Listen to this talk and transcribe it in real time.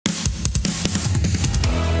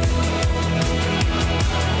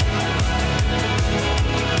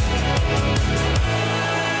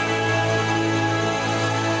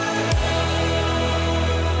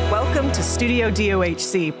Studio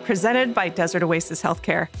DOHC, presented by Desert Oasis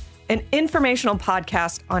Healthcare, an informational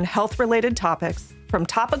podcast on health-related topics, from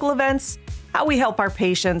topical events, how we help our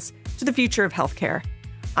patients, to the future of healthcare.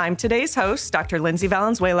 I'm today's host, Dr. Lindsey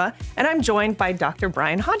Valenzuela, and I'm joined by Dr.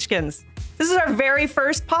 Brian Hodgkins. This is our very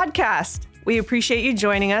first podcast. We appreciate you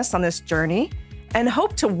joining us on this journey and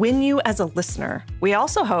hope to win you as a listener. We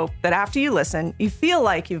also hope that after you listen, you feel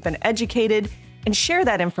like you've been educated and share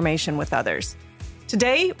that information with others.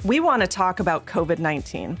 Today, we want to talk about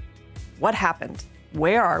COVID-19. What happened?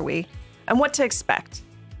 Where are we? And what to expect?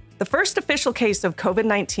 The first official case of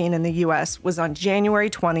COVID-19 in the U.S. was on January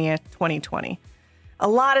 20th, 2020. A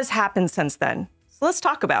lot has happened since then, so let's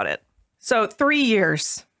talk about it. So 3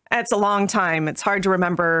 years, that's a long time. It's hard to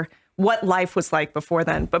remember what life was like before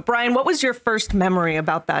then. But Brian, what was your first memory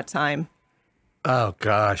about that time? Oh,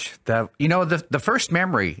 gosh. The first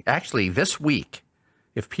memory, actually, this week,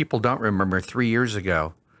 if people don't remember, 3 years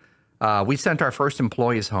ago, we sent our first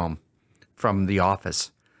employees home from the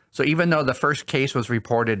office. So even though the first case was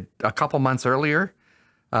reported a couple months earlier,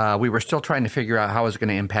 we were still trying to figure out how it was going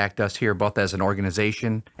to impact us here, both as an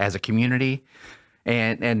organization, as a community.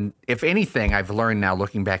 And if anything, I've learned now,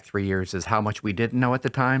 looking back 3 years, is how much we didn't know at the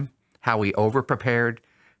time, how we over-prepared,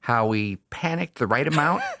 how we panicked the right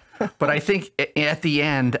amount. But I think at the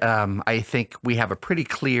end, I think we have a pretty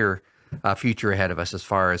clear future ahead of us as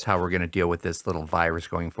far as how we're going to deal with this little virus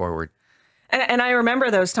going forward. And I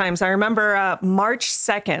remember those times. I remember March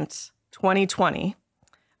 2nd, 2020,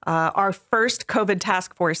 our first COVID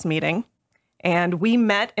task force meeting. And we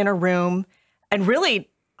met in a room. And really,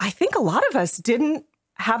 I think a lot of us didn't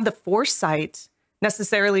have the foresight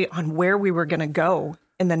necessarily on where we were going to go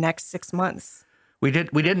in the next 6 months. We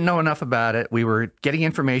didn't know enough about it. We were getting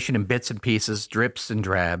information in bits and pieces, drips and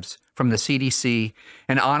drabs from the CDC.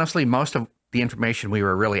 And honestly, most of the information we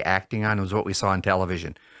were really acting on was what we saw on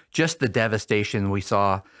television. Just the devastation we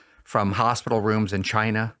saw from hospital rooms in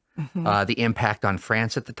China, the impact on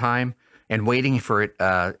France at the time, and waiting for it,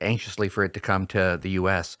 anxiously for it to come to the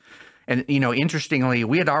U.S. And, you know, interestingly,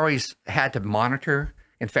 we had always had to monitor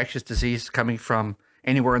infectious disease coming from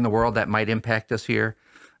anywhere in the world that might impact us here.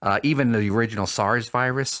 Even the original SARS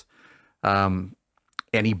virus, and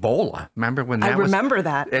Ebola. Remember when that was? I remember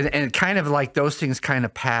that. And kind of like those things kind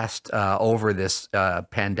of passed over this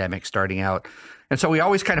pandemic starting out. And so we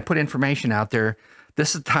always kind of put information out there.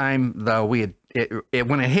 This is the time, though, when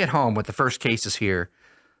it hit home with the first cases here,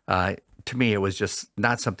 to me, it was just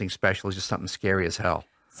not something special. It was just something scary as hell.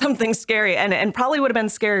 Something scary. And probably would have been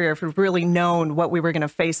scarier if we'd really known what we were going to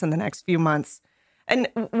face in the next few months. And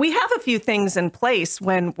we have a few things in place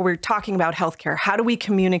when we're talking about healthcare. How do we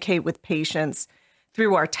communicate with patients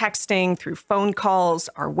through our texting, through phone calls,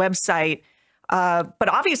 our website? But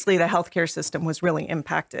obviously, the healthcare system was really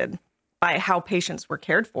impacted by how patients were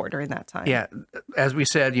cared for during that time. Yeah, as we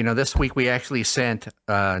said, you know, this week we actually sent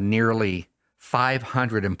nearly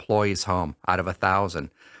 500 employees home out of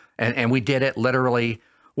 1,000. And we did it literally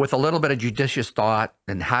with a little bit of judicious thought.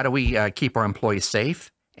 And how do we keep our employees safe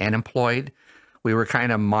and employed? We were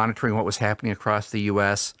kind of monitoring what was happening across the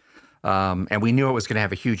U.S., and we knew it was going to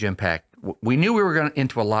have a huge impact. We knew we were going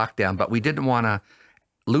into a lockdown, but we didn't want to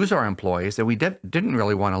lose our employees, and we didn't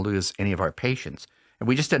really want to lose any of our patients. And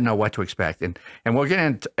we just didn't know what to expect. And we're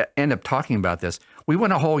going to end up talking about this. We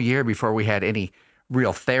went a whole year before we had any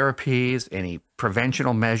real therapies, any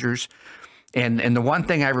preventional measures. And the one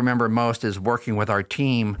thing I remember most is working with our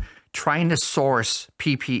team, trying to source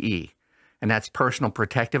PPE. And that's personal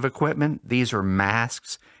protective equipment. These are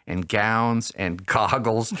masks and gowns and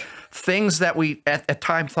goggles, things that we at the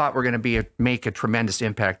time thought were going to make a tremendous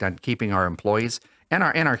impact on keeping our employees and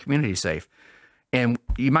our community safe. And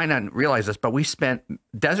you might not realize this, but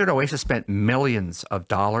Desert Oasis spent millions of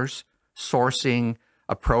dollars sourcing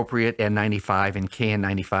appropriate N95 and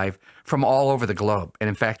KN95 from all over the globe. And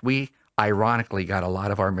in fact, we ironically got a lot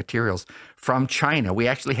of our materials from China. We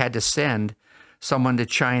actually had to send someone to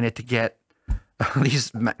China to get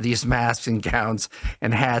these masks and gowns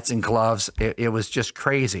and hats and gloves. It was just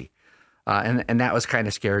crazy. And that was kind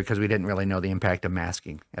of scary because we didn't really know the impact of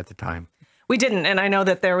masking at the time. We didn't. And I know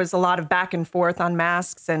that there was a lot of back and forth on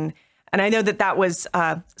masks. And I know that was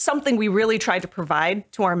something we really tried to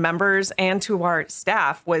provide to our members and to our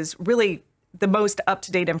staff, was really the most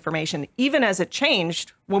up-to-date information, even as it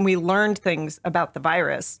changed when we learned things about the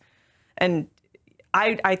virus. And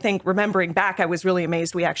I think, remembering back, I was really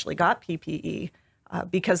amazed we actually got PPE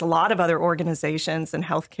because a lot of other organizations and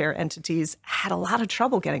healthcare entities had a lot of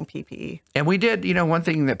trouble getting PPE. And we did, you know, one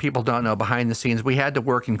thing that people don't know behind the scenes, we had to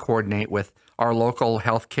work and coordinate with our local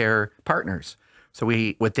healthcare partners. So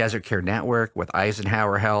with Desert Care Network, with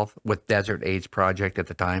Eisenhower Health, with Desert AIDS Project at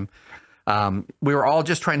the time, We were all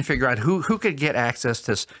just trying to figure out who could get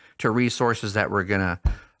access to resources that were going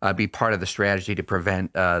to be part of the strategy to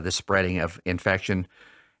prevent the spreading of infection.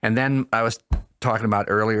 And then I was talking about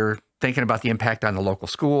earlier, thinking about the impact on the local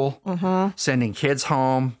school, sending kids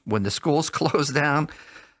home when the schools closed down.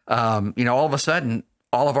 All of a sudden,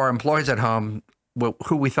 all of our employees at home,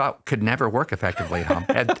 who we thought could never work effectively at home,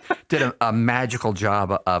 did a magical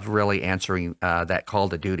job of really answering that call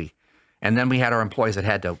to duty. And then we had our employees that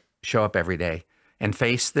had to show up every day and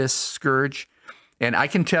face this scourge. And I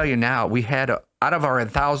can tell you now, we had, out of our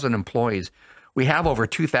 1,000 employees, we have over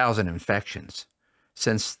 2,000 infections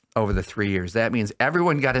since over the 3 years. That means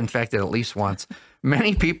everyone got infected at least once,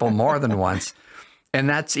 many people more than once. And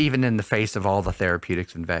that's even in the face of all the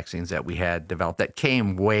therapeutics and vaccines that we had developed that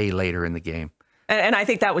came way later in the game. And I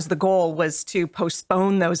think that was the goal, was to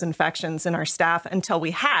postpone those infections in our staff until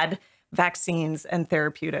we had vaccines and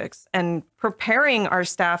therapeutics. And preparing our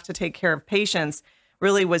staff to take care of patients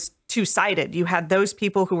really was two-sided. You had those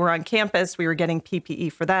people who were on campus, we were getting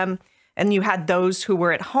PPE for them, and you had those who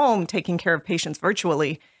were at home taking care of patients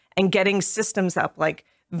virtually and getting systems up like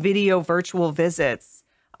video virtual visits,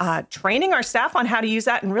 training our staff on how to use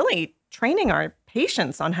that, and really training our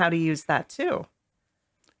patients on how to use that too.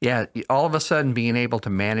 Yeah, all of a sudden being able to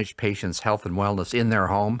manage patients' health and wellness in their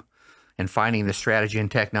home and finding the strategy and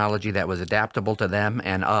technology that was adaptable to them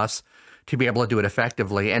and us to be able to do it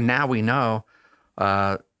effectively. And now we know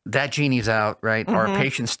that genie's out, right? Our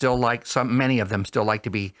patients still many of them still like to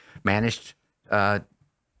be managed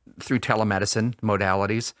through telemedicine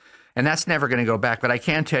modalities. And that's never going to go back. But I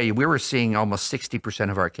can tell you, we were seeing almost 60%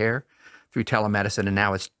 of our care through telemedicine, and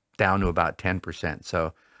now it's down to about 10%.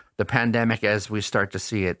 So the pandemic, as we start to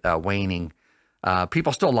see it waning,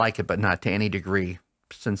 people still like it, but not to any degree,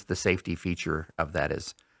 since the safety feature of that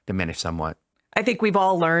is diminished somewhat. I think we've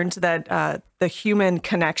all learned that the human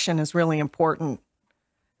connection is really important.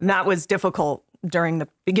 And that was difficult during the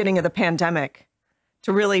beginning of the pandemic,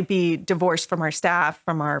 to really be divorced from our staff,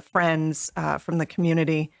 from our friends, from the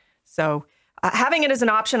community. So having it as an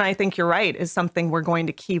option, I think you're right, is something we're going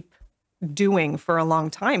to keep doing for a long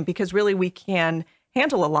time, because really we can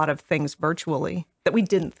handle a lot of things virtually that we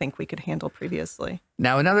didn't think we could handle previously.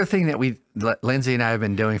 Now, another thing that Lindsey and I have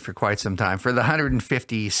been doing for quite some time, for the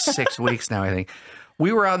 156 weeks now, I think,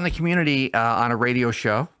 we were out in the community on a radio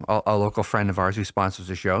show, a local friend of ours who sponsors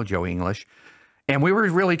the show, Joe English, and we were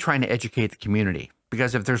really trying to educate the community,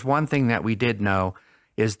 because if there's one thing that we did know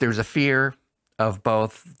is there's a fear of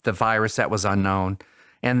both the virus that was unknown,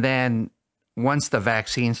 and then once the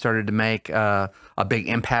vaccine started to make a big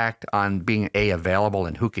impact on being available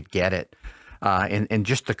and who could get it, and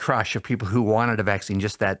just the crush of people who wanted a vaccine,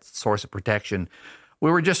 just that source of protection, we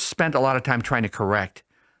were just spent a lot of time trying to correct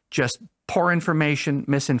just poor information,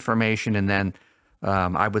 misinformation, and then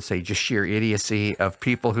I would say just sheer idiocy of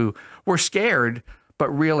people who were scared, but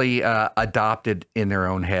really adopted in their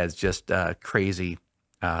own heads just crazy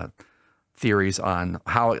theories on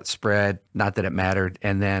how it spread, not that it mattered,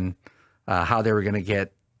 and then how they were going to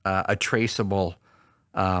get a traceable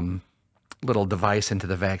little device into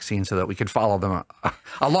the vaccine so that we could follow them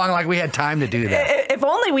along like we had time to do that. If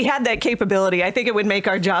only we had that capability, I think it would make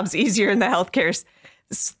our jobs easier in the healthcare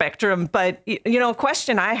spectrum. But, a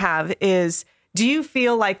question I have is, do you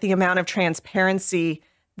feel like the amount of transparency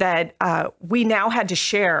that we now had to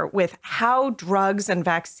share with how drugs and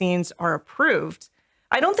vaccines are approved?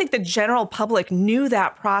 I don't think the general public knew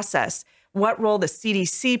that process, what role the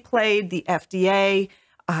CDC played, the FDA,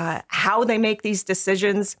 how they make these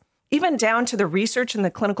decisions, even down to the research and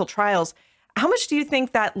the clinical trials. How much do you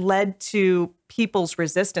think that led to people's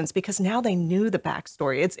resistance? Because now they knew the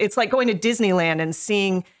backstory. It's like going to Disneyland and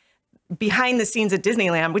seeing behind the scenes at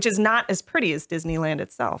Disneyland, which is not as pretty as Disneyland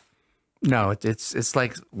itself. No, it's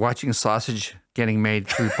like watching sausage getting made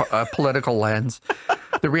through a political lens.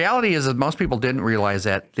 The reality is that most people didn't realize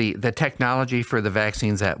that the technology for the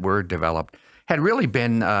vaccines that were developed had really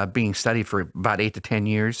been being studied for about 8 to 10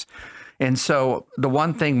 years. And so the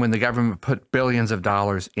one thing, when the government put billions of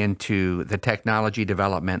dollars into the technology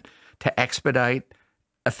development to expedite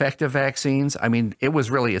effective vaccines, I mean, it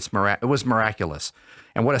was miraculous.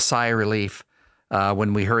 And what a sigh of relief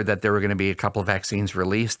when we heard that there were going to be a couple of vaccines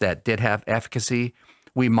released that did have efficacy.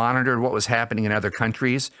 We monitored what was happening in other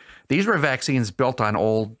countries. These were vaccines built on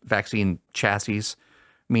old vaccine chassis,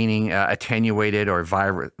 meaning attenuated or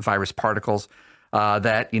virus particles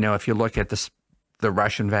that, if you look at the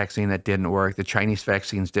Russian vaccine, that didn't work, the Chinese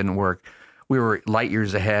vaccines didn't work. We were light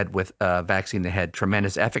years ahead with a vaccine that had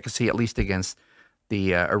tremendous efficacy, at least against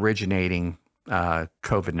the originating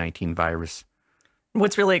COVID-19 virus.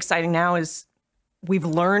 What's really exciting now is we've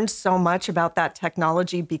learned so much about that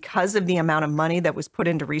technology because of the amount of money that was put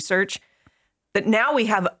into research, that now we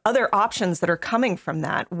have other options that are coming from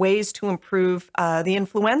that, ways to improve the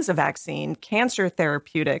influenza vaccine, cancer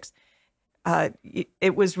therapeutics.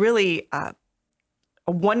 It was really a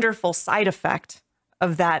wonderful side effect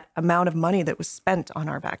of that amount of money that was spent on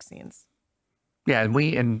our vaccines. Yeah, and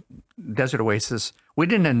we in Desert Oasis, we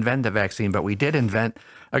didn't invent the vaccine, but we did invent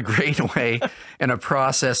a great way and a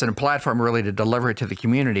process and a platform really to deliver it to the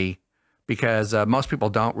community, because most people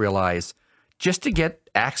don't realize just to get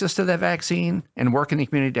access to that vaccine and work in the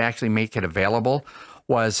community to actually make it available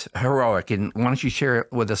was heroic. And why don't you share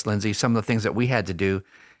with us, Lindsey, some of the things that we had to do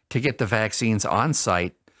to get the vaccines on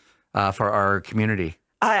site for our community?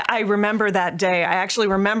 I remember that day. I actually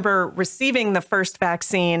remember receiving the first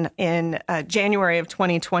vaccine in January of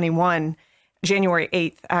 2021, January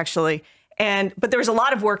 8th, actually. But there was a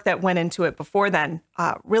lot of work that went into it before then,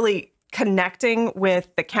 really connecting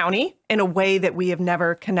with the county in a way that we have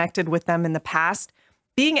never connected with them in the past,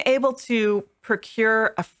 being able to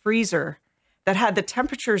procure a freezer that had the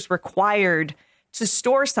temperatures required to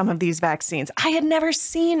store some of these vaccines. I had never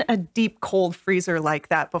seen a deep cold freezer like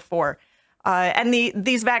that before. And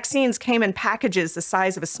these vaccines came in packages the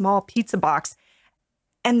size of a small pizza box.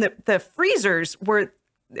 And the freezers were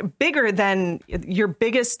bigger than your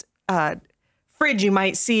biggest fridge you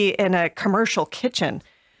might see in a commercial kitchen.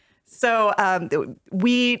 So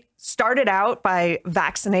we started out by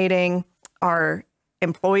vaccinating our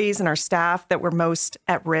employees and our staff that were most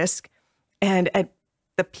at risk. And at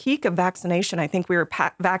the peak of vaccination, I think we were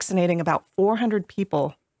vaccinating about 400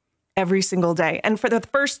 people every single day. And for the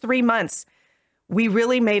first 3 months, we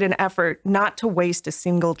really made an effort not to waste a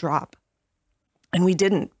single drop. And we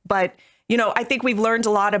didn't. But, I think we've learned a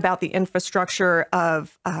lot about the infrastructure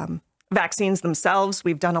of vaccines themselves.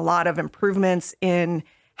 We've done a lot of improvements in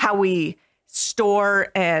how we store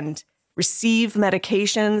and receive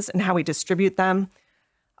medications and how we distribute them.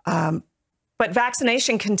 But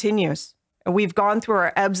vaccination continues. We've gone through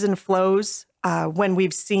our ebbs and flows when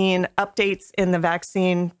we've seen updates in the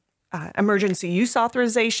vaccine emergency use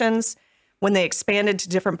authorizations, when they expanded to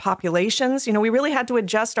different populations. We really had to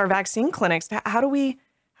adjust our vaccine clinics to how do we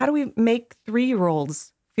make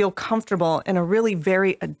 3-year-olds feel comfortable in a really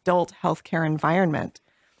very adult healthcare environment.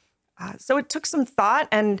 So it took some thought.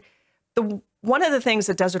 And one of the things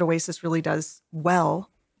that Desert Oasis really does well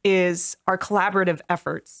is our collaborative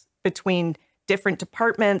efforts between different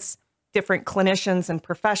departments, different clinicians and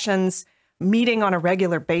professions, meeting on a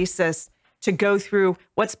regular basis to go through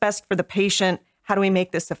what's best for the patient, how do we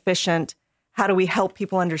make this efficient, how do we help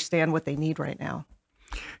people understand what they need right now.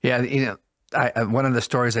 Yeah, one of the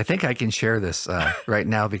stories, I think I can share this right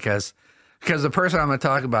now because the person I'm going to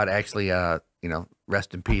talk about actually,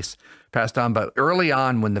 rest in peace, passed on. But early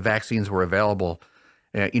on when the vaccines were available,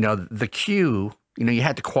 the queue, you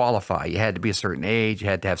had to qualify. You had to be a certain age. You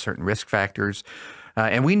had to have certain risk factors.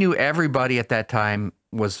 And we knew everybody at that time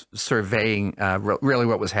was surveying really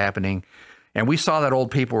what was happening. And we saw that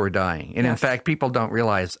old people were dying. And in fact, people don't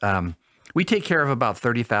realize we take care of about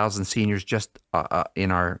 30,000 seniors just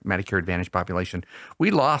in our Medicare Advantage population.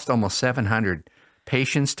 We lost almost 700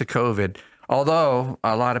 patients to COVID, although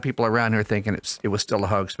a lot of people around here thinking it was still a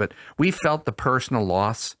hoax. But we felt the personal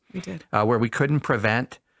loss. We did. Where we couldn't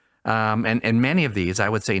prevent. And many of these, I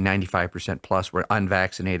would say 95% plus, were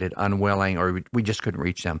unvaccinated, unwilling, or we just couldn't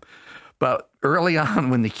reach them. But early on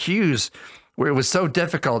when the queues, where it was so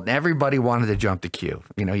difficult and everybody wanted to jump the queue,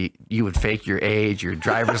 you would fake your age, your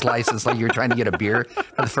driver's license, like you were trying to get a beer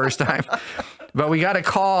for the first time. But we got a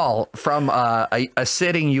call from a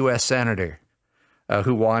sitting U.S. senator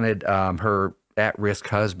who wanted her at-risk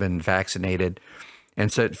husband vaccinated.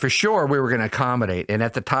 And so for sure we were going to accommodate. And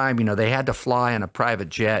at the time, they had to fly on a private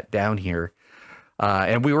jet down here.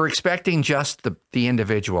 And we were expecting just the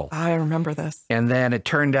individual. I remember this. And then it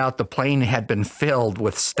turned out the plane had been filled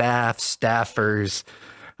with staffers.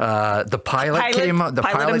 The pilot came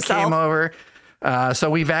over. So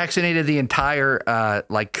we vaccinated the entire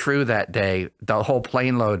crew that day, the whole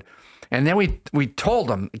plane load. And then we told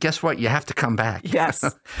them, guess what? You have to come back. Yes.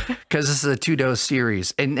 Because this is a 2-dose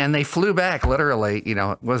series. And they flew back literally,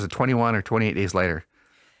 was it 21 or 28 days later?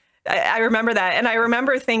 I remember that. And I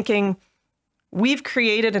remember thinking, we've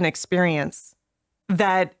created an experience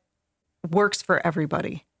that works for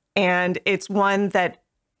everybody. And it's one that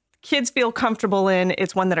kids feel comfortable in.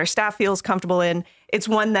 It's one that our staff feels comfortable in. It's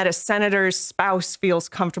one that a senator's spouse feels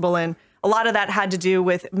comfortable in. A lot of that had to do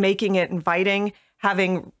with making it inviting,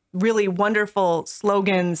 having really wonderful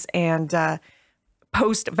slogans and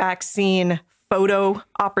post-vaccine photo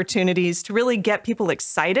opportunities to really get people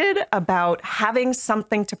excited about having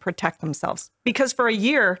something to protect themselves. Because for a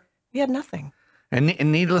year, we had nothing. And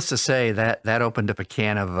needless to say, that opened up a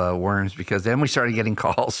can of worms, because then we started getting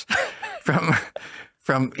calls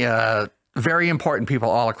from very important people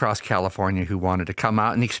all across California who wanted to come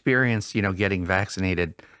out and experience, getting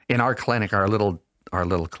vaccinated in our clinic, our little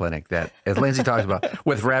clinic that, as Lindsey talks about,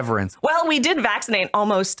 with reverence. Well, we did vaccinate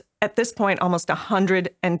at this point, almost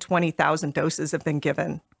 120,000 doses have been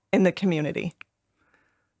given in the community.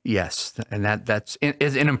 Yes, and that's an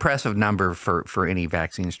impressive number for any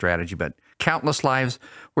vaccine strategy, but countless lives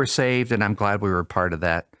were saved, and I'm glad we were a part of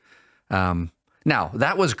that. Now,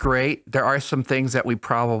 that was great. There are some things that we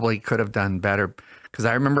probably could have done better, because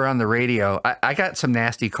I remember on the radio, I got some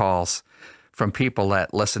nasty calls from people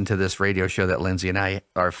that listen to this radio show that Lindsey and I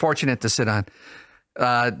are fortunate to sit on,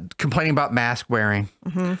 complaining about mask wearing,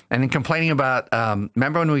 and then complaining about,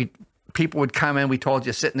 remember when people would come in, we told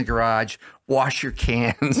you, sit in the garage, wash your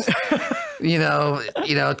cans,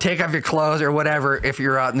 take off your clothes or whatever if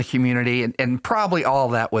you're out in the community. And probably all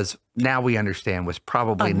that was, now we understand, was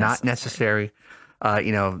probably not necessary.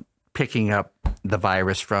 Picking up the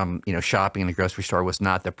virus from, shopping in the grocery store was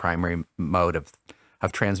not the primary mode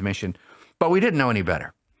of transmission. But we didn't know any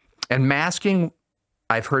better. And masking,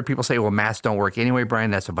 I've heard people say, well, masks don't work anyway, Brian.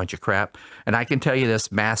 That's a bunch of crap. And I can tell you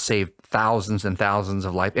this, masks saved thousands and thousands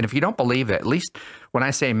of lives. And if you don't believe it, at least when I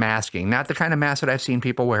say masking, not the kind of mask that I've seen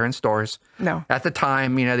people wear in stores. No. At the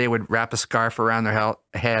time, they would wrap a scarf around their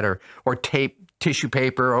head or tape tissue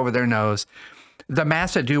paper over their nose. The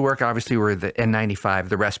masks that do work, obviously, were the N95,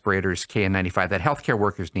 the respirators, KN95, that healthcare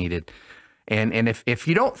workers needed. And if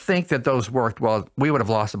you don't think that those worked, well, we would have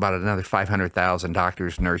lost about another 500,000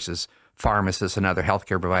 doctors, nurses, pharmacists, and other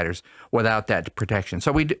healthcare providers without that protection.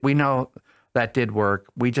 So we know that did work.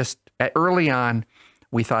 We just, early on,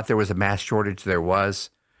 we thought there was a mask shortage. There was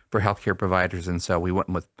for healthcare providers, and so we went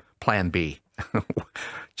with Plan B.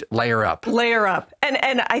 Layer up. Layer up.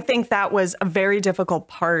 And I think that was a very difficult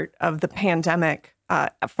part of the pandemic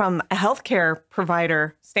from a healthcare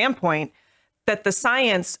provider standpoint, that the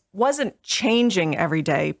science wasn't changing every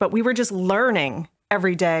day, but we were just learning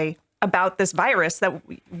every day about this virus that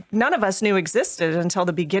none of us knew existed until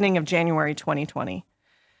the beginning of January 2020.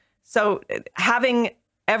 So having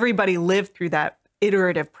everybody live through that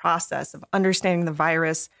iterative process of understanding the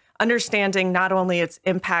virus, understanding not only its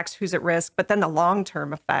impacts, who's at risk, but then the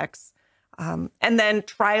long-term effects, and then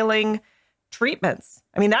trialing treatments.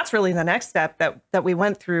 I mean, that's really the next step that we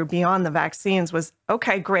went through beyond the vaccines was,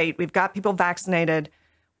 okay, great, we've got people vaccinated.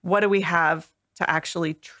 What do we have to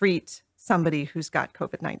actually treat somebody who's got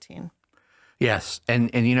COVID-19? Yes,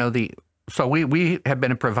 and so we have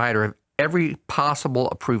been a provider of every possible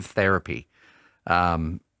approved therapy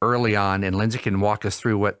early on, and Lindsey can walk us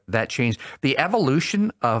through what that changed. The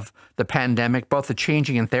evolution of the pandemic, both the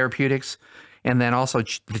changing in therapeutics and then also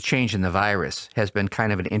the change in the virus, has been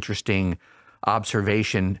kind of an interesting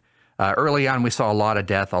observation. Early on, we saw a lot of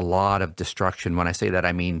death, a lot of destruction. When I say that,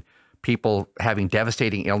 I mean people having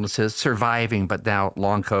devastating illnesses, surviving, but now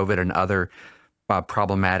long COVID and other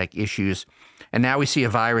problematic issues. And now we see a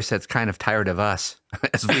virus that's kind of tired of us,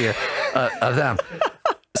 as we are of them.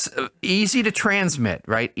 So, easy to transmit,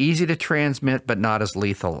 right? Easy to transmit, but not as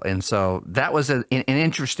lethal. And so that was an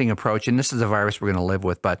interesting approach. And this is a virus we're going to live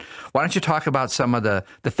with. But why don't you talk about some of the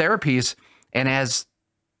therapies and as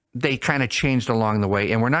they kind of changed along the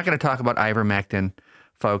way? And we're not going to talk about ivermectin,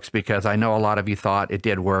 folks, because I know a lot of you thought it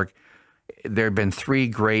did work. There have been 3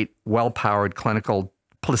 great, well-powered clinical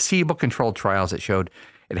placebo-controlled trials that showed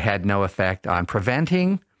it had no effect on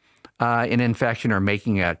preventing an infection or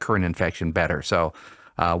making a current infection better. So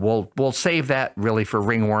we'll save that really for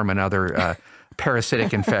ringworm and other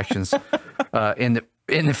parasitic infections in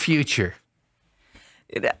the future.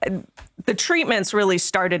 The treatments really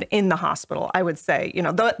started in the hospital, I would say.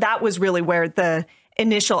 That was really where the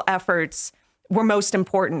initial efforts were most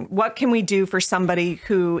important. What can we do for somebody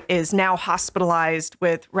who is now hospitalized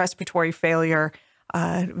with respiratory failure?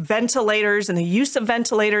 Ventilators and the use of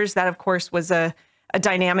ventilators, that of course was a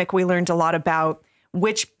dynamic we learned a lot about.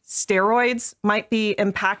 Which steroids might be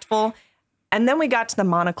impactful. And then we got to the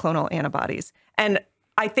monoclonal antibodies. And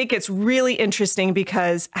I think it's really interesting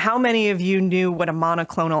because how many of you knew what a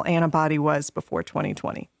monoclonal antibody was before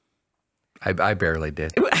 2020? I barely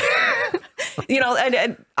did.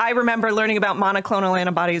 And I remember learning about monoclonal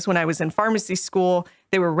antibodies when I was in pharmacy school.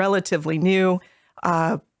 They were relatively new,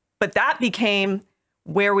 but that became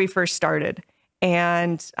where we first started.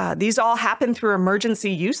 And these all happened through emergency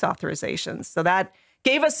use authorizations. So that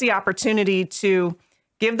gave us the opportunity to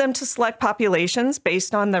give them to select populations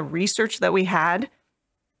based on the research that we had.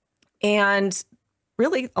 And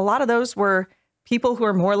really, a lot of those were people who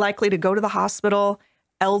are more likely to go to the hospital,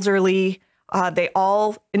 elderly. They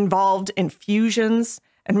all involved infusions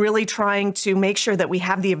and really trying to make sure that we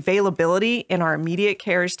have the availability in our immediate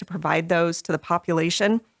cares to provide those to the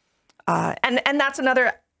population. And that's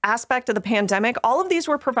another aspect of the pandemic. All of these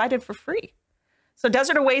were provided for free. So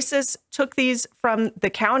Desert Oasis took these from the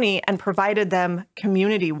county and provided them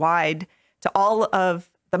community-wide to all of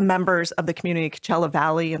the members of the community, Coachella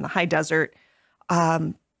Valley and the high desert.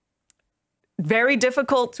 Very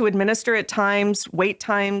difficult to administer at times, wait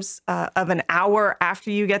times of an hour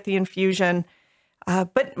after you get the infusion.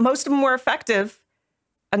 But most of them were effective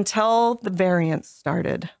until the variants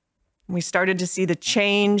started. We started to see the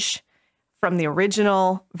change from the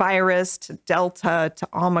original virus to Delta to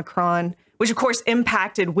Omicron, which of course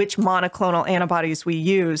impacted which monoclonal antibodies we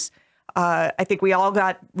use. I think we all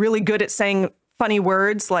got really good at saying funny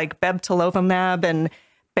words like bebtelovimab and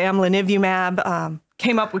bamlanivimab,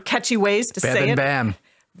 came up with catchy ways to say it. Bam.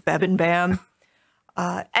 Beb and bam.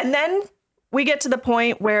 And then we get to the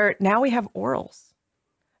point where now we have orals.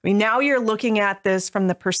 I mean, now you're looking at this from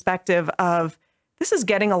the perspective of this is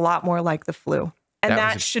getting a lot more like the flu. And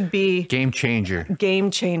that should be game changer. Game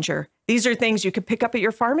changer. These are things you could pick up at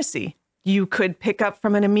your pharmacy. You could pick up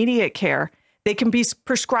from an immediate care. They can be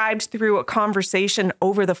prescribed through a conversation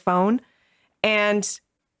over the phone. And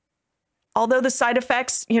although the side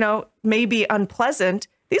effects, may be unpleasant,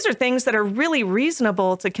 these are things that are really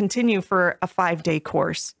reasonable to continue for a 5-day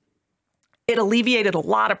course. It alleviated a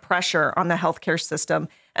lot of pressure on the healthcare system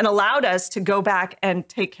and allowed us to go back and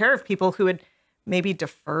take care of people who had maybe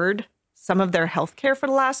deferred some of their healthcare for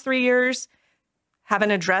the last 3 years,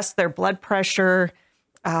 haven't addressed their blood pressure,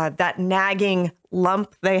 that nagging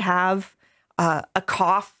lump they have, a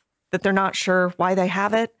cough that they're not sure why they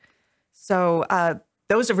have it. So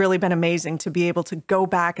those have really been amazing to be able to go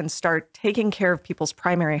back and start taking care of people's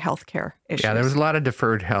primary health care issues. Yeah, there was a lot of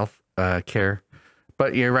deferred health care.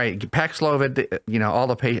 But you're right. Paxlovid, all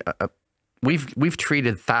the we've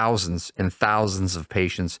treated thousands and thousands of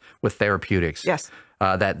patients with therapeutics. Yes.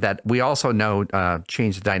 That we also know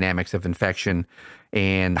changed the dynamics of infection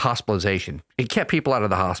and hospitalization. It kept people out of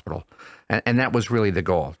the hospital. And that was really the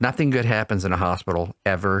goal. Nothing good happens in a hospital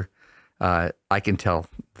ever. I can tell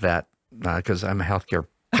that because I'm a healthcare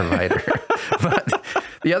provider. But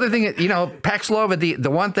the other thing, Paxlovid, the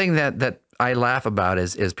one thing that I laugh about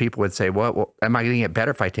is people would say, well, am I going to get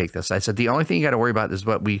better if I take this? I said, the only thing you got to worry about is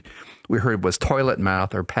what we heard was toilet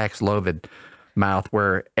mouth or Paxlovid mouth,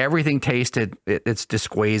 where everything tasted, it's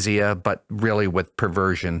dysgeusia, but really with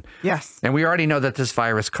perversion. Yes. And we already know that this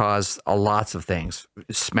virus caused lots of things,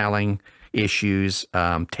 smelling issues,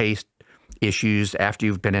 taste issues after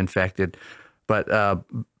you've been infected. But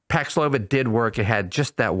Paxlovid did work. It had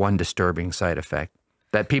just that one disturbing side effect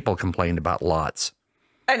that people complained about lots.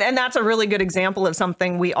 And that's a really good example of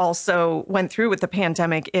something we also went through with the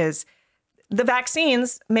pandemic is the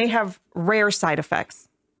vaccines may have rare side effects.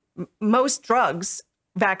 Most drugs,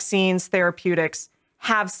 vaccines, therapeutics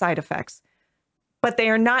have side effects, but they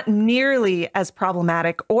are not nearly as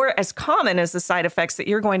problematic or as common as the side effects that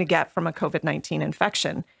you're going to get from a COVID-19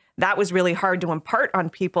 infection. That was really hard to impart on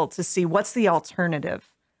people to see what's the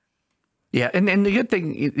alternative. Yeah, and the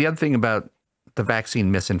other thing about the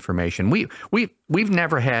vaccine misinformation, we've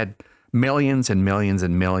never had millions and millions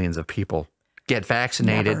and millions of people get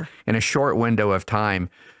vaccinated in a short window of time.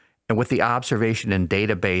 And with the observation and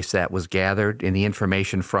database that was gathered in the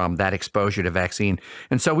information from that exposure to vaccine.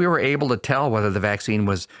 And so we were able to tell whether the vaccine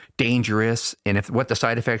was dangerous and what the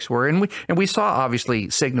side effects were. And we saw, obviously,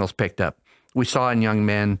 signals picked up. We saw in young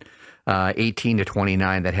men 18 to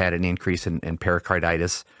 29 that had an increase in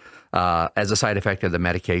pericarditis as a side effect of the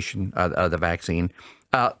medication, of the vaccine.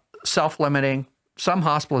 Self-limiting, some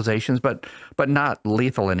hospitalizations, but not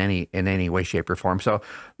lethal in any way, shape, or form. So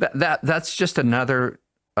that's just another...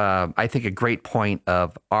 I think a great point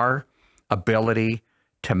of our ability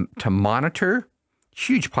to monitor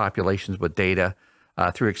huge populations with data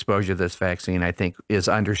through exposure to this vaccine, I think, is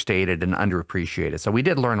understated and underappreciated. So we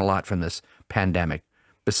did learn a lot from this pandemic,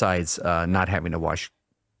 besides not having to wash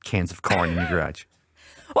cans of corn in the garage.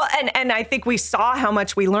 Well, and I think we saw how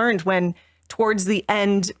much we learned when towards the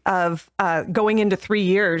end of going into 3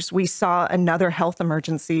 years, we saw another health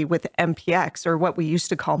emergency with MPX, or what we used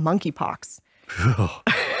to call monkeypox.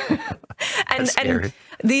 and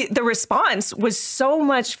the response was so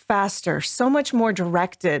much faster, so much more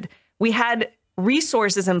directed. We had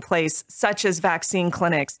resources in place, such as vaccine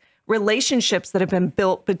clinics, relationships that have been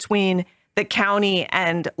built between the county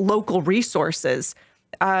and local resources.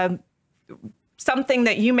 Something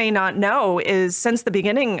that you may not know is since the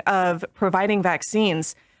beginning of providing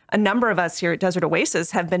vaccines, a number of us here at Desert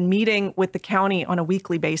Oasis have been meeting with the county on a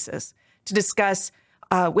weekly basis to discuss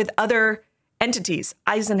with other entities,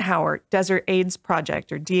 Eisenhower, Desert AIDS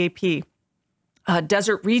Project or DAP,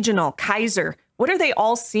 Desert Regional, Kaiser. What are they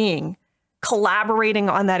all seeing? Collaborating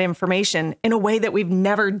on that information in a way that we've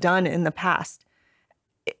never done in the past.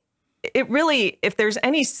 It really, if there's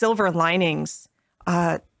any silver linings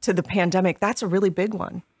to the pandemic, that's a really big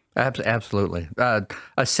one. Absolutely.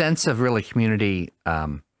 A sense of really community,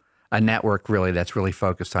 a network really that's really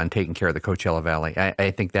focused on taking care of the Coachella Valley. I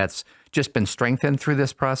think that's just been strengthened through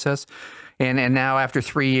this process. And now after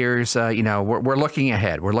 3 years, we're looking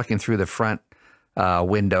ahead. We're looking through the front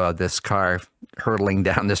window of this car hurtling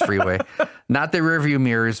down this freeway, not the rearview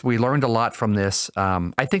mirrors. We learned a lot from this.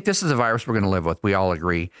 I think this is a virus we're going to live with. We all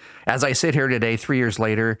agree. As I sit here today, 3 years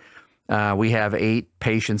later, we have 8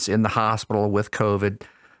 patients in the hospital with COVID.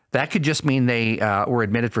 That could just mean they were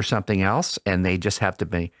admitted for something else, and they just have to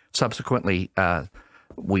be subsequently,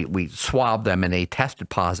 we swabbed them and they tested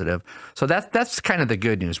positive. So that's kind of the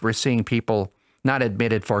good news. We're seeing people not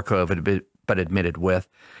admitted for COVID, but admitted with.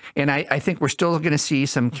 And I think we're still going to see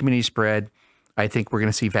some community spread. I think we're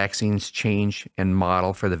going to see vaccines change and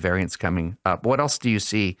model for the variants coming up. What else do you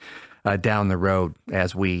see down the road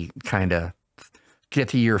as we kind of get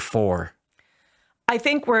to year 4? I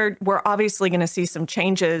think we're obviously going to see some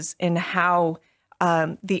changes in how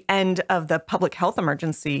the end of the public health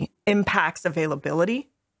emergency impacts availability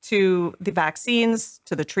to the vaccines,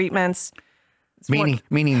 to the treatments.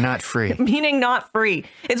 Meaning not free. Meaning not free.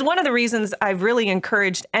 It's one of the reasons I've really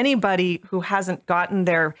encouraged anybody who hasn't gotten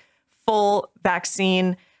their full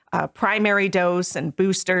vaccine, primary dose and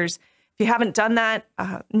boosters. If you haven't done that,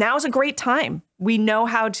 now's a great time. We know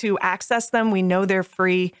how to access them. We know they're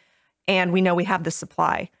free. And we know we have the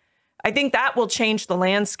supply. I think that will change the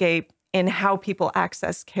landscape in how people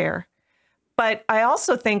access care. But I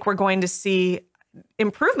also think we're going to see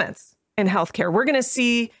improvements in healthcare. We're going to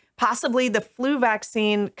see possibly the flu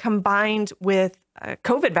vaccine combined with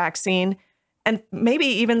COVID vaccine, and maybe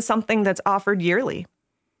even something that's offered yearly.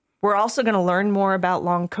 We're also going to learn more about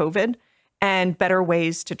long COVID and better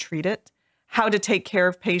ways to treat it, how to take care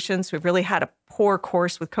of patients who have really had a poor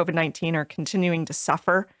course with COVID-19 or continuing to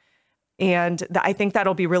suffer. And I think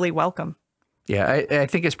that'll be really welcome. Yeah, I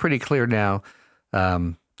think it's pretty clear now,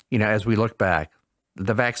 as we look back,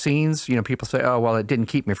 the vaccines, people say, oh, well, it didn't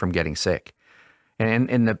keep me from getting sick.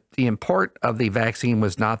 And the import of the vaccine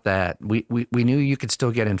was not that. We knew you could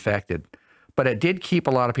still get infected, but it did keep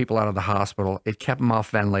a lot of people out of the hospital. It kept them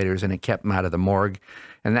off ventilators and it kept them out of the morgue.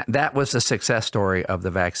 And that was the success story of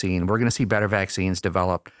the vaccine. We're going to see better vaccines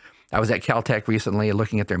developed. I was at Caltech recently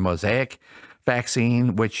looking at their Mosaic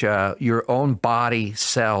vaccine, which your own body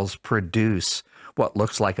cells produce what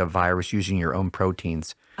looks like a virus using your own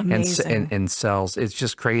proteins and cells. It's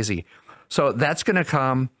just crazy. So that's going to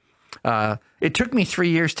come. It took me 3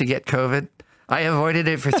 years to get COVID. I avoided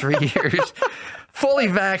it for 3 years. Fully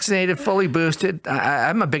vaccinated, fully boosted.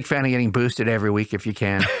 I'm a big fan of getting boosted every week if you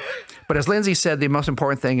can. But as Lindsey said, the most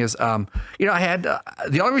important thing is, I had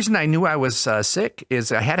the only reason I knew I was sick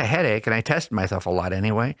is I had a headache, and I tested myself a lot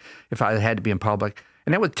anyway if I had to be in public.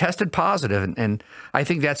 And it was tested positive. And I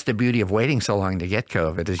think that's the beauty of waiting so long to get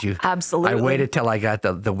COVID is you. Absolutely. I waited till I got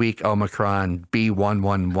the weak Omicron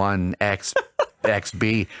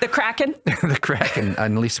B111XB. The Kraken? The Kraken,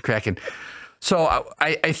 unleash the Kraken. So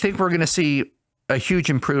I think we're going to see a huge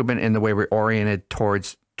improvement in the way we're oriented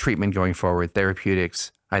towards treatment going forward,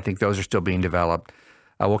 therapeutics. I think those are still being developed.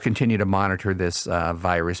 We'll continue to monitor this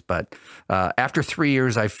virus. But after 3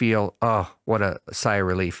 years, I feel, oh, what a sigh of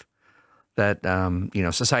relief that,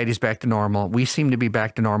 society's back to normal. We seem to be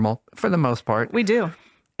back to normal for the most part. We do.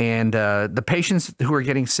 And the patients who are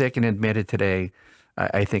getting sick and admitted today,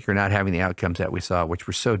 I think are not having the outcomes that we saw, which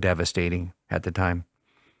were so devastating at the time.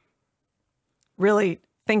 Really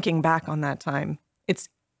thinking back on that time, it's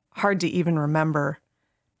hard to even remember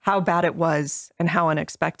how bad it was and how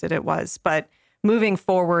unexpected it was. But moving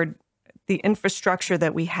forward, the infrastructure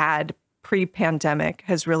that we had pre-pandemic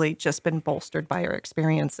has really just been bolstered by our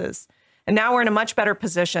experiences. And now we're in a much better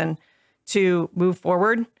position to move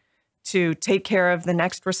forward, to take care of the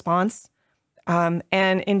next response, and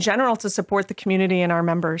in general, to support the community and our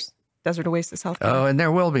members, Desert Oasis Healthcare. Oh, and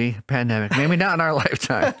there will be a pandemic. Maybe not in our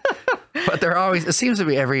lifetime, but there always, it seems to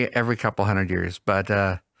be every couple hundred years.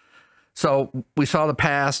 But so we saw the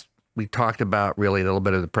past. We talked about really a little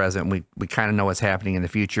bit of the present. We kind of know what's happening in the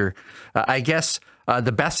future. I guess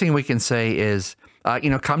the best thing we can say is,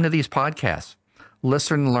 come to these podcasts,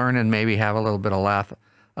 listen, learn, and maybe have a little bit of laugh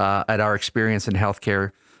at our experience in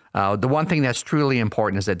healthcare. The one thing that's truly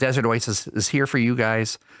important is that Desert Oasis is here for you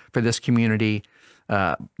guys, for this community.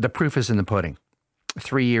 the proof is in the pudding.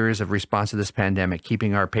 3 years of response to this pandemic,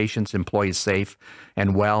 keeping our patients, employees safe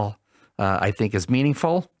and well, I think is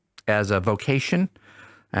meaningful as a vocation.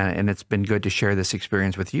 And it's been good to share this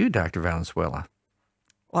experience with you, Dr. Valenzuela.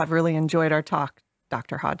 Well, I've really enjoyed our talk,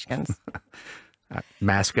 Dr. Hodgkins.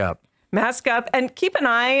 Mask up. Mask up and keep an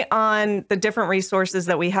eye on the different resources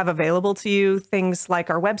that we have available to you, things like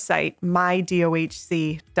our website,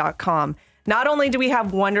 mydohc.com. Not only do we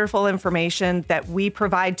have wonderful information that we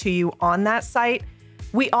provide to you on that site,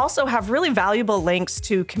 we also have really valuable links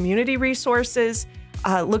to community resources,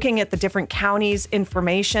 looking at the different counties'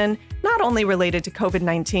 information, not only related to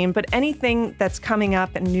COVID-19, but anything that's coming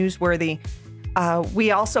up and newsworthy.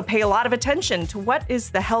 We also pay a lot of attention to what is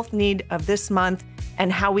the health need of this month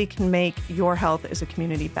and how we can make your health as a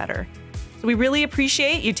community better. So we really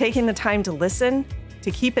appreciate you taking the time to listen. To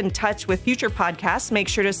keep in touch with future podcasts, make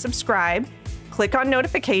sure to subscribe, click on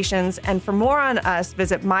notifications, and for more on us,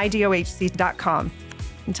 visit mydohc.com.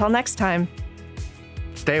 Until next time.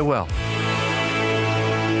 Stay well.